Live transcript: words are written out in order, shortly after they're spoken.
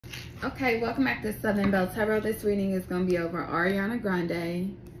Okay, welcome back to Southern Belle Tarot. This reading is going to be over Ariana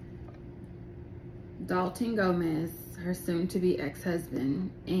Grande, Dalton Gomez, her soon-to-be ex-husband,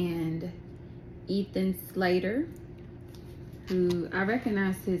 and Ethan Slater, who I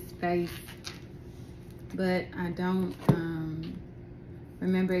recognize his face, but I don't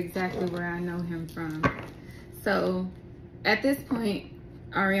remember exactly where I know him from. So, at this point,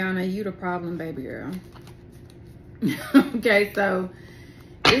 Ariana, you the problem, baby girl. Okay, so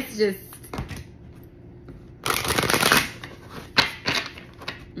it's just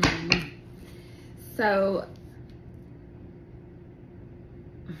so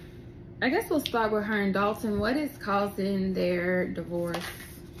I guess we'll start with her and Dalton. What is causing their divorce?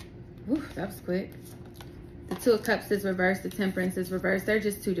 Ooh, that was quick. The Two of Cups is reversed. The Temperance is reversed. They're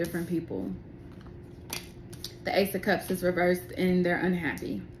just two different people. The Ace of Cups is reversed and they're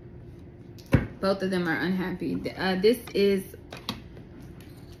unhappy. Both of them are unhappy. This is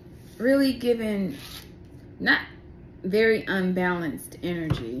really giving not very unbalanced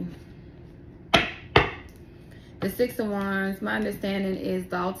energy. The Six of Wands, my understanding is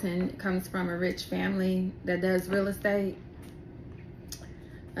Dalton comes from a rich family that does real estate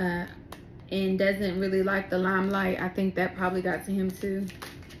and doesn't really like the limelight. I think that probably got to him too.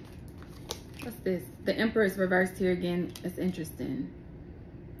 What's this? The Emperor is reversed here again. It's interesting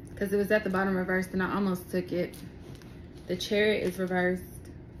because it was at the bottom reversed and I almost took it. The Chariot is reversed.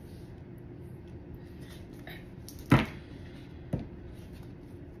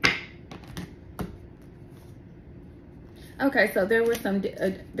 Okay, so there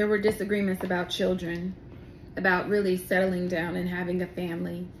were disagreements about children, about really settling down and having a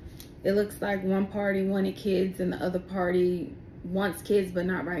family. It looks like one party wanted kids and the other party wants kids, but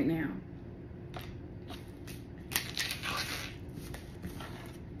not right now.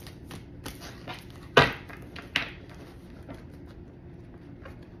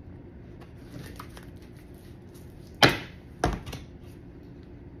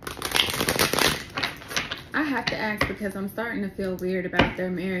 I have to ask because I'm starting to feel weird about their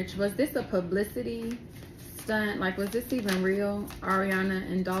marriage. Was this a publicity stunt? Like, was this even real? Ariana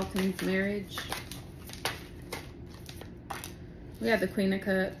and Dalton's marriage? We have the Queen of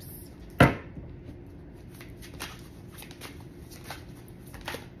Cups.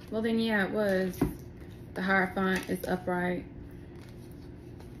 Well, then, yeah, it was. The Hierophant is upright.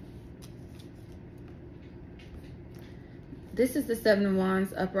 This is the Seven of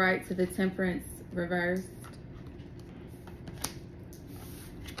Wands upright to the Temperance reversed.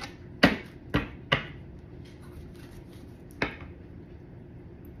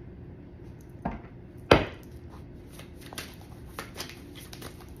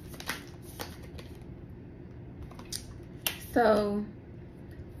 So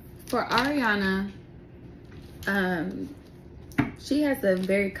for Ariana, she has a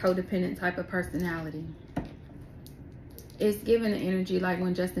very codependent type of personality. It's given the energy like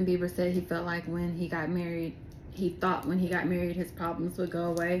when Justin Bieber said he felt like when he got married, he thought when he got married his problems would go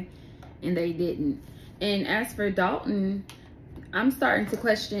away, and they didn't. And as for Dalton, I'm starting to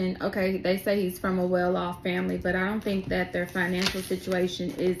question, okay, they say he's from a well-off family, but I don't think that their financial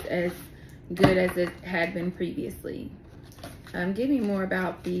situation is as good as it had been previously. Give me more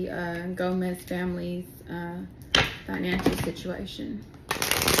about the Gomez family's financial situation.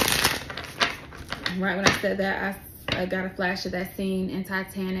 Right when I said that, I got a flash of that scene in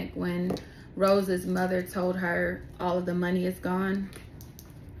Titanic when Rose's mother told her all of the money is gone.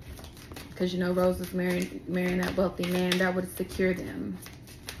 Because, you know, Rose was marrying that wealthy man that would secure them.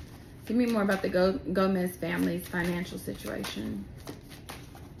 Give me more about the Gomez family's financial situation.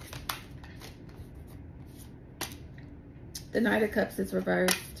 The Knight of Cups is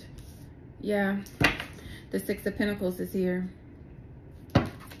reversed. Yeah. The Six of Pentacles is here.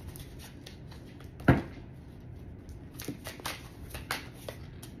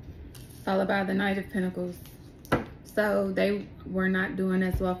 Followed by the Knight of Pentacles. So they were not doing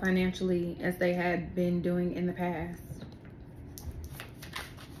as well financially as they had been doing in the past.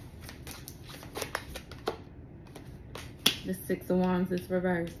 The Six of Wands is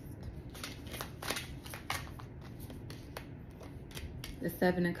reversed. The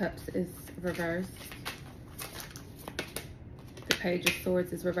Seven of Cups is reversed. The Page of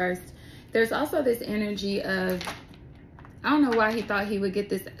Swords is reversed. There's also this energy of, I don't know why he thought he would get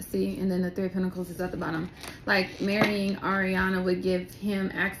this, see, and then the Three of Pentacles is at the bottom. Like marrying Ariana would give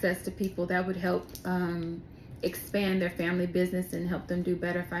him access to people that would help expand their family business and help them do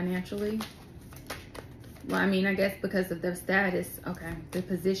better financially. Well, I mean, I guess because of their status, okay, the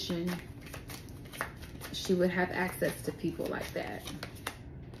position, she would have access to people like that.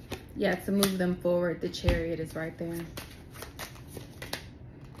 Yeah, to move them forward, the Chariot is right there.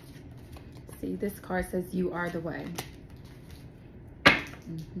 see. This card says you are the way.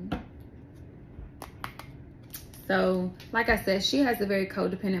 So, like I said, she has a very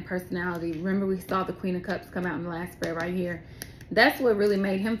codependent personality. Remember, we saw the Queen of Cups come out in the last spread right here. That's what really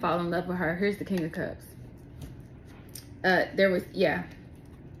made him fall in love with her. Here's the King of Cups.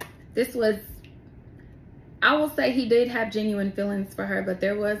 This was, I will say he did have genuine feelings for her, but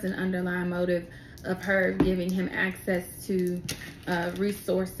there was an underlying motive of her giving him access to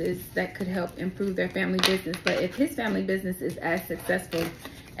resources that could help improve their family business. But if his family business is as successful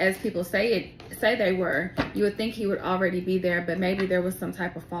as people say they were, you would think he would already be there, but maybe there was some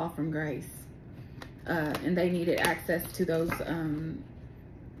type of fall from grace. And they needed access to those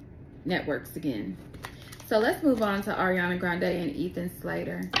networks again. So let's move on to Ariana Grande and Ethan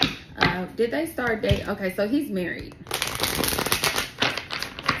Slater. Did they start dating? Okay, so he's married.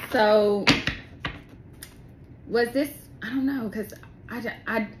 So was this, I don't know, because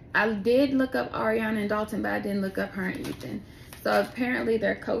I did look up Ariana and Dalton, but I didn't look up her and Ethan. So apparently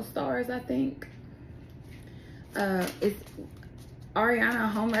they're co-stars, I think. Is Ariana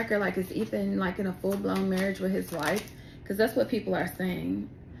a homewrecker? Like, is Ethan like in a full-blown marriage with his wife? Because that's what people are saying.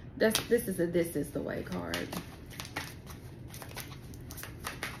 This is the way card.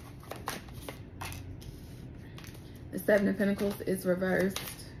 The Seven of Pentacles is reversed.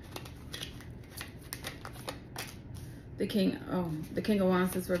 The King of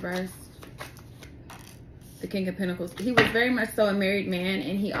Wands is reversed. The King of Pentacles. He was very much so a married man,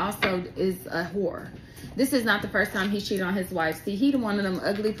 and he also is a whore. This is not the first time he cheated on his wife. See, he one of them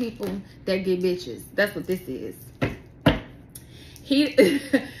ugly people that get bitches. That's what this is. He,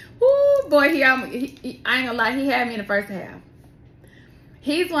 ooh, boy, I ain't gonna lie, he had me in the first half.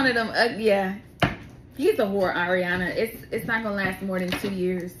 He's one of them, yeah. He's a whore, Ariana. It's not gonna last more than 2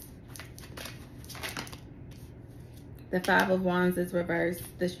 years. The Five of Wands is reversed.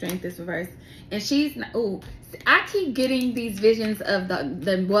 The Strength is reversed. And she's not, ooh, I keep getting these visions of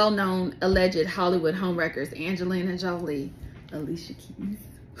the well-known alleged Hollywood homewreckers. Angelina Jolie. Alicia Keys.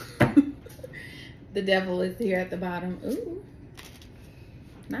 The devil is here at the bottom. Ooh.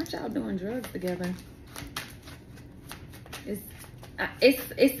 Not y'all doing drugs together.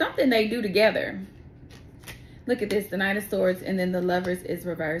 It's something they do together. Look at this. The Knight of Swords and then the Lovers is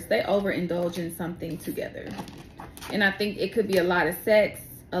reversed. They overindulge in something together. And I think it could be a lot of sex,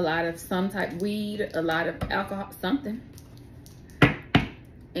 a lot of some type of weed, a lot of alcohol, something.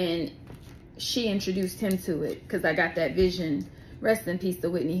 And she introduced him to it because I got that vision. Rest in peace to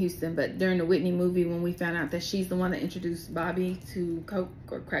Whitney Houston. But during the Whitney movie, when we found out that she's the one that introduced Bobby to coke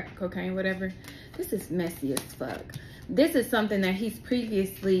or crack cocaine, whatever. This is messy as fuck. This is something that he's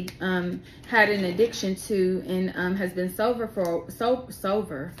previously had an addiction to and has been sober for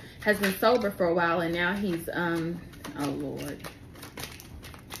a while, and now he's oh Lord,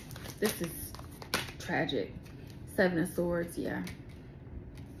 this is tragic. Seven of Swords, yeah.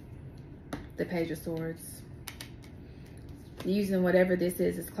 The Page of Swords. Using whatever this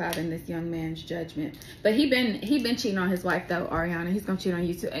is clouding this young man's judgment. But he been cheating on his wife though, Ariana. He's gonna cheat on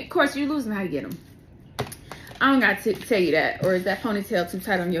you too. Of course, you're losing how to get him. I don't got to tell you that. Or is that ponytail too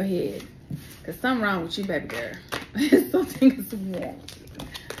tight on your head? Because something wrong with you, baby girl. Something is wrong.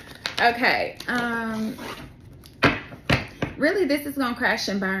 Okay. Really, this is going to crash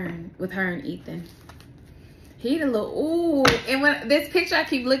and burn with her and Ethan. He the little, ooh. And when this picture, I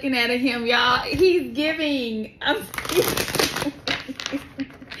keep looking at him, y'all. He's giving.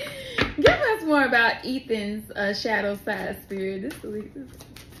 Give us more about Ethan's shadow side spirit.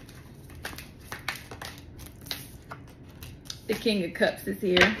 The King of Cups is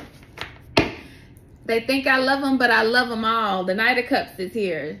here. They think I love them, but I love them all. The Knight of Cups is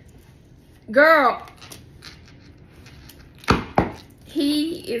here. Girl,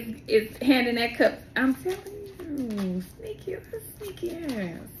 he is handing that cup. I'm telling you, sneaky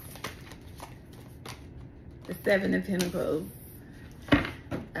ass. The Seven of Pentacles.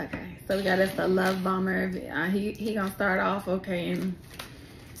 Okay, so we got us a love bomber. He gonna start off okay, and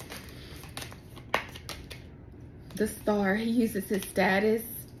the Star. He uses his status.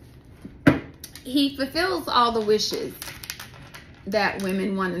 He fulfills all the wishes that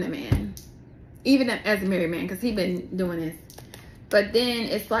women want in a man, even as a married man, because he's been doing this. But then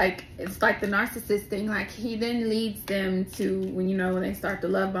it's like the narcissist thing. Like, he then leads them to when they start to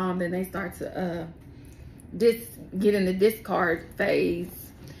love bomb, then they start to get in the discard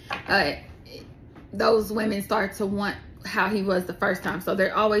phase. Those women start to want how he was the first time. So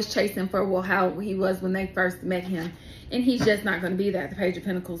they're always chasing for, how he was when they first met him. And he's just not going to be that. The Page of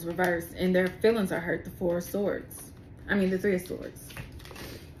Pentacles reversed. And their feelings are hurt. The Four of Swords. I mean, the Three of Swords.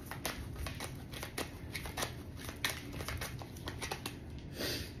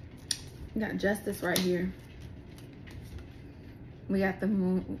 We got justice right here. We got the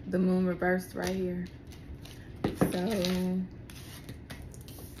moon reversed right here. So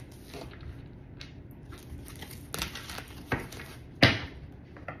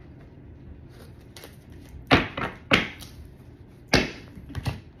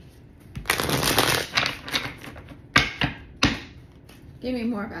give me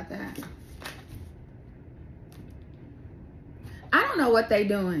more about that. I don't know what they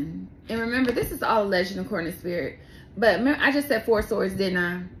doing. And remember, this is all a legend according to spirit. But remember, I just said 4 swords, didn't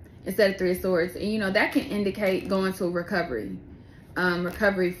I? Instead of 3 of swords. And you know, that can indicate going to a recovery.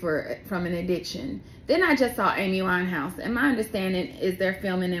 Recovery from an addiction. Then I just saw Amy Winehouse. And my understanding is they're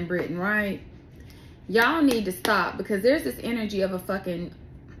filming in Britain, right? Y'all need to stop, because there's this energy of a fucking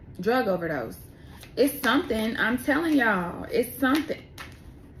drug overdose. It's something. I'm telling y'all. It's something.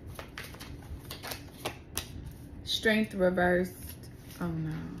 Strength reversed. Oh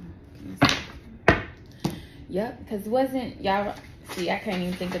no. Yep, because wasn't y'all see, I can't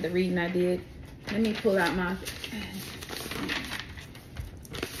even think of the reading I did. Let me pull out my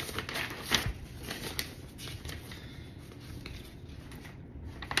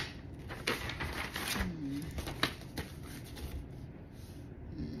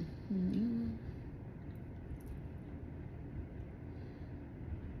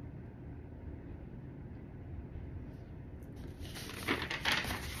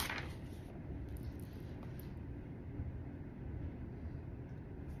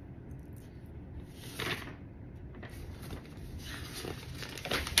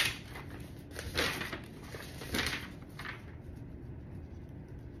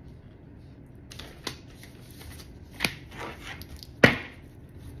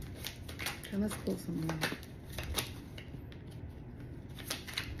let's pull some more.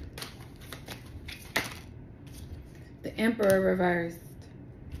 The Emperor reversed.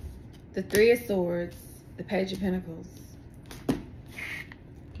 The 3 of Swords. The Page of Pentacles. I'm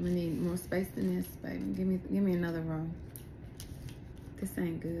gonna need more space than this, baby. Give me another row. This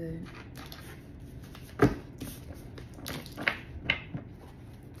ain't good.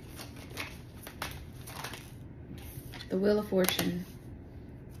 The Wheel of Fortune.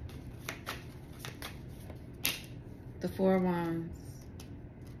 The 4 of Wands.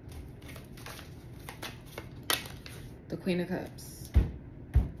 The Queen of Cups.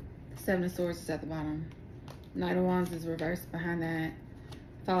 The 7 of Swords is at the bottom. Knight of Wands is reversed behind that.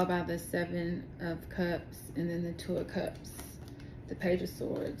 Followed by the 7 of Cups. And then the 2 of Cups. The Page of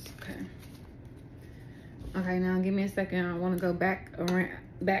Swords. Okay. Okay, now give me a second. I want to go back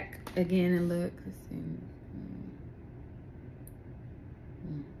again and look. Let's see.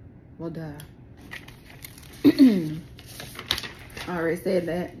 Well, duh. I already said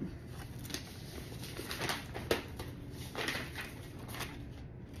that.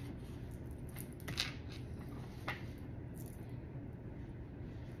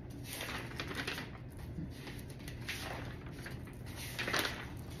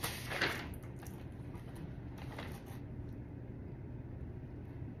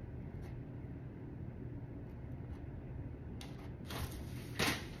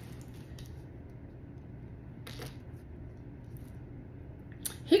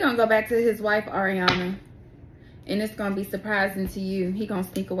 He gonna go back to his wife, Ariana. And it's gonna be surprising to you. He gonna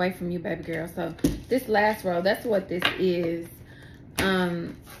sneak away from you, baby girl. So this last row, that's what this is.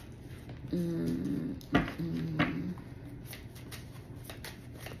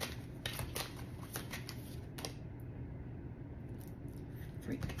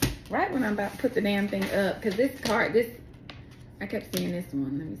 Right when I'm about to put the damn thing up, because this card, I kept seeing this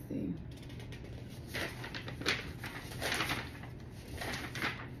one. Let me see.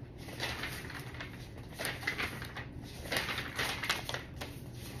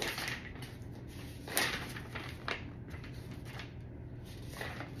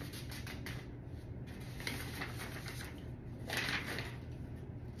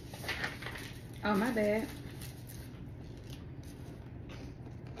 Oh, my bad.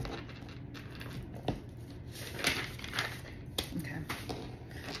 Okay.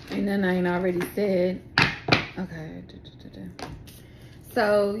 And then I ain't already said. Okay.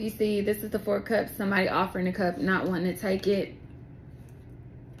 So, you see, this is the 4 cups. Somebody offering a cup, not wanting to take it.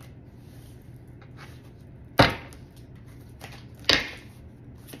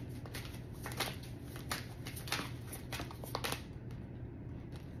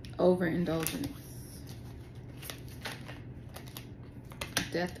 Overindulgence.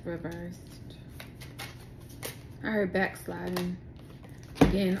 Death reversed. I heard backsliding.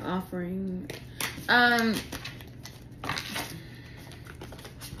 Again, offering.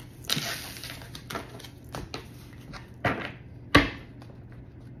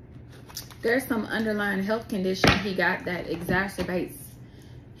 there's some underlying health condition he got that exacerbates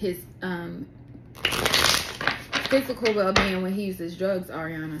his physical well-being when he uses drugs,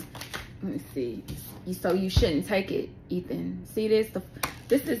 Ariana. Let me see. So you shouldn't take it, Ethan. See this?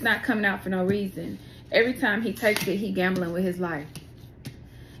 This is not coming out for no reason. Every time he takes it, he gambling with his life.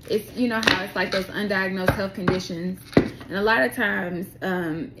 It's, you know how it's like those undiagnosed health conditions. And a lot of times,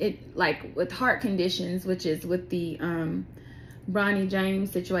 it like with heart conditions, which is with the Bronny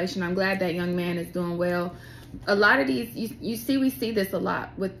James situation. I'm glad that young man is doing well. A lot of these, we see this a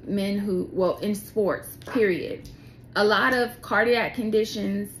lot with men who, well, in sports, period. A lot of cardiac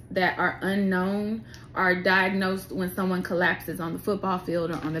conditions that are unknown are diagnosed when someone collapses on the football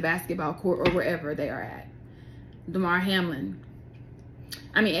field or on the basketball court or wherever they are at. Damar Hamlin.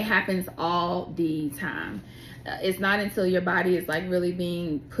 I mean, it happens all the time. It's not until your body is like really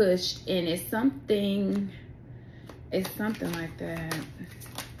being pushed, and it's something like that.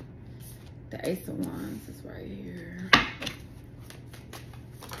 The Ace of Wands is right here.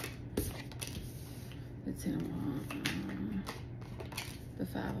 The 10 of Wands. The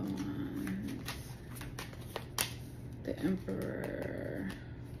 5 of Wands. The Emperor.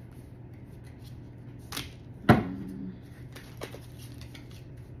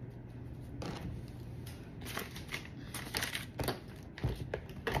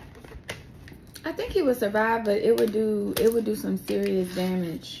 I think he would survive, but it would do some serious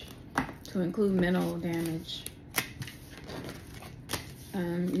damage, to include mental damage.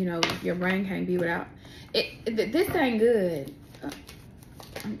 You know, your brain can't be without it. This ain't good.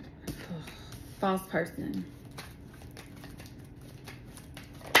 False person.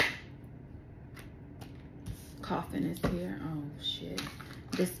 Coffin is here. Oh shit.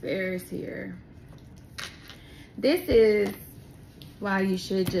 Despair is here. This is why you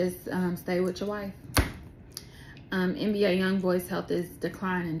should just stay with your wife. NBA Youngboy's health is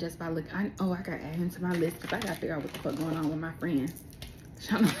declining just by looking. I gotta add him to my list because I gotta figure out what the fuck going on with my friend.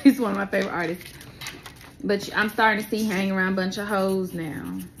 I know he's one of my favorite artists. But I'm starting to see hang around a bunch of hoes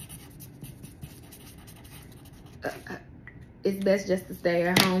now. It's best just to stay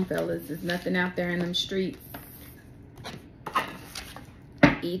at home, fellas. There's nothing out there in them streets.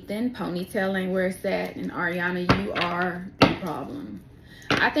 Ethan, ponytail ain't where it's at. And Ariana, you are the problem.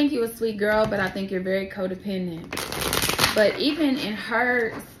 I think you're a sweet girl, but I think you're very codependent. But even in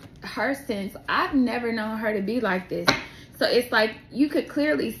her sense, I've never known her to be like this. So it's like you could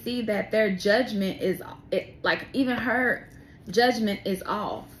clearly see that their judgment is, like even her judgment is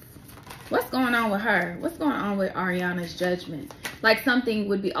off. What's going on with her? What's going on with Ariana's judgment? Like something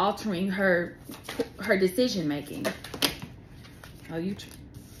would be altering her decision making. Oh,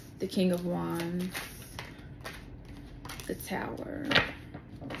 the King of Wands, the Tower,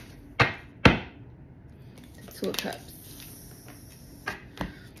 the Two of Cups.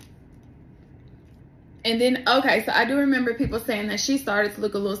 And then, okay, so I do remember people saying that she started to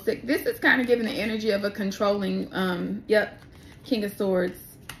look a little sick. This is kind of giving the energy of a controlling, King of Swords,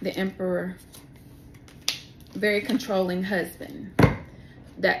 the Emperor. Very controlling husband.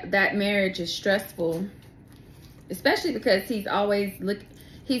 That marriage is stressful, especially because he's always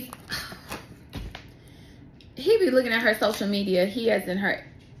he be looking at her social media. He as in her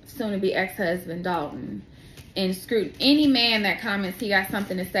soon-to-be ex-husband, Dalton. And screwed any man that comments he got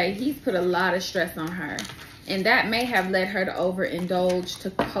something to say. He's put a lot of stress on her. And that may have led her to overindulge to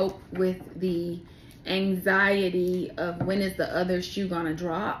cope with the anxiety of when is the other shoe gonna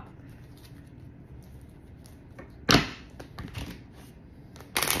drop.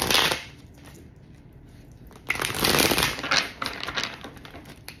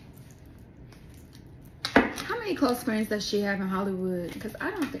 How many close friends does she have in Hollywood? Because I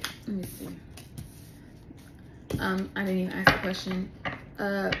don't think, let me see. I didn't even ask the question.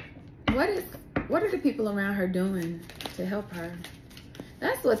 What are the people around her doing to help her?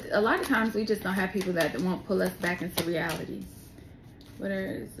 That's what, a lot of times we just don't have people that won't pull us back into reality. What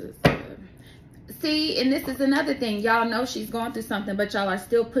is this? See, and this is another thing. Y'all know she's going through something, but y'all are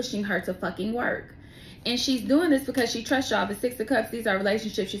still pushing her to fucking work. And she's doing this because she trusts y'all. The Six of Cups, these are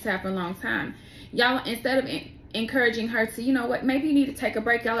relationships she's had for a long time. Y'all, instead of encouraging her to, you know what, maybe you need to take a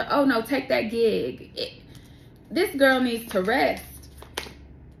break. Y'all are, oh no, take that gig. This girl needs to rest.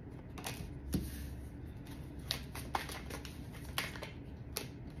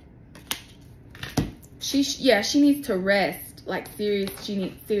 She needs to rest. Like she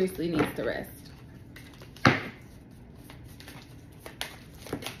seriously needs to rest.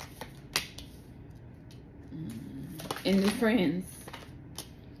 And new friends.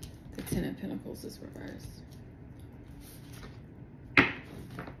 The Ten of Pentacles is reversed.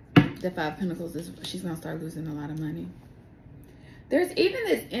 The Five of Pentacles is, she's gonna start losing a lot of money. There's even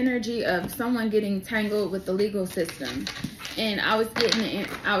this energy of someone getting tangled with the legal system. And I was thinking,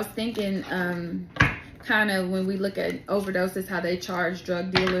 kind of when we look at overdoses, how they charge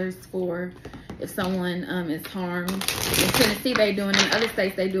drug dealers for if someone is harmed. In Tennessee, they do, and in other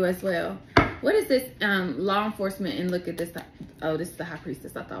states, they do as well. What is this law enforcement? And look at this. Oh, this is the high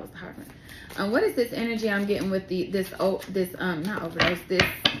priestess. I thought it was the high priestess. What is this energy I'm getting with this not overdose, this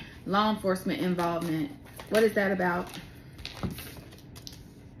law enforcement involvement? What is that about?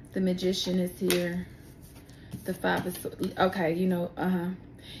 The Magician is here. The Five of Swords. Okay, you know,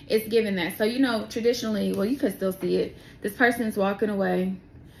 it's giving that. So, you know, traditionally, well, you could still see it. This person's walking away,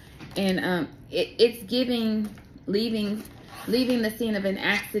 and it's giving leaving the scene of an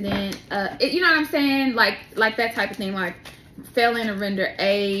accident. You know what I'm saying? Like that type of thing. Like failing to render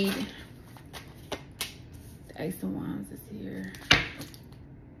aid. The Ace of Wands is here.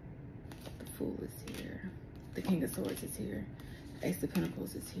 The Fool is here. The King of Swords is here. Ace of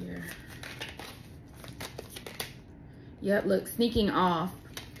Pentacles is here. Yep, look, sneaking off.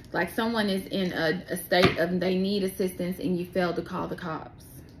 Like someone is in a state of they need assistance and you failed to call the cops.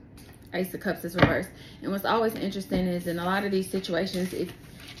 Ace of Cups is reversed. And what's always interesting is in a lot of these situations,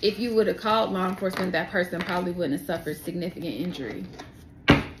 if you would have called law enforcement, that person probably wouldn't have suffered significant injury.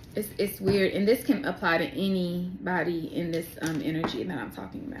 It's weird. And this can apply to anybody in this energy that I'm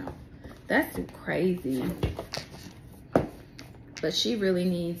talking about. That's crazy. But she really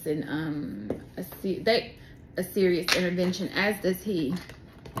needs a serious intervention, as does he,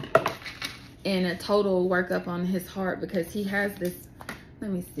 and a total workup on his heart, because he has this.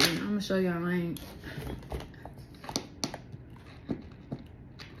 Let me see. I'm gonna show y'all. I ain't. Give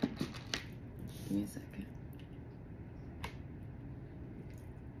me a second.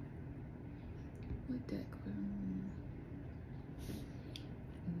 What deck?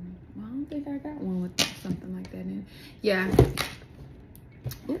 Well, I don't think I got one with something like that in. Yeah.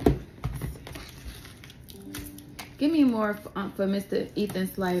 Oops. Give me more for Mr. Ethan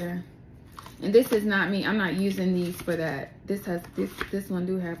Slater. And this is not me. I'm not using these for that. This one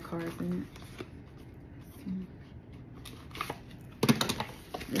do have cards in it.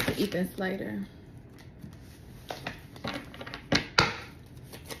 Mr. Ethan Slater.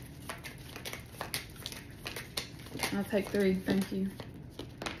 I'll take 3. Thank you.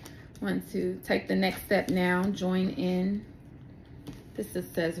 Want to take the next step now. Join in. This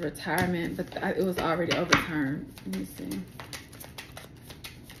just says retirement, but it was already overturned. Let me see.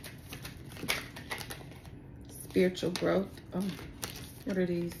 Spiritual growth. Oh, what are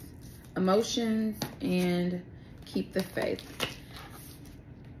these? Emotions and keep the faith.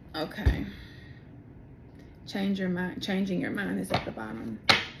 Okay. Change your mind. Changing your mind is at the bottom.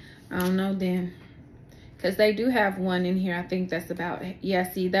 I don't know then. Because they do have one in here. I think that's about,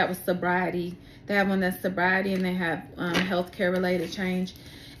 yeah, see, that was sobriety. They have one that's sobriety, and they have healthcare related change.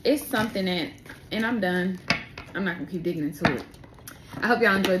 It's something that, and I'm done. I'm not going to keep digging into it. I hope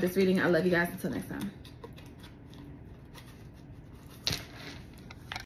y'all enjoyed this reading. I love you guys. Until next time.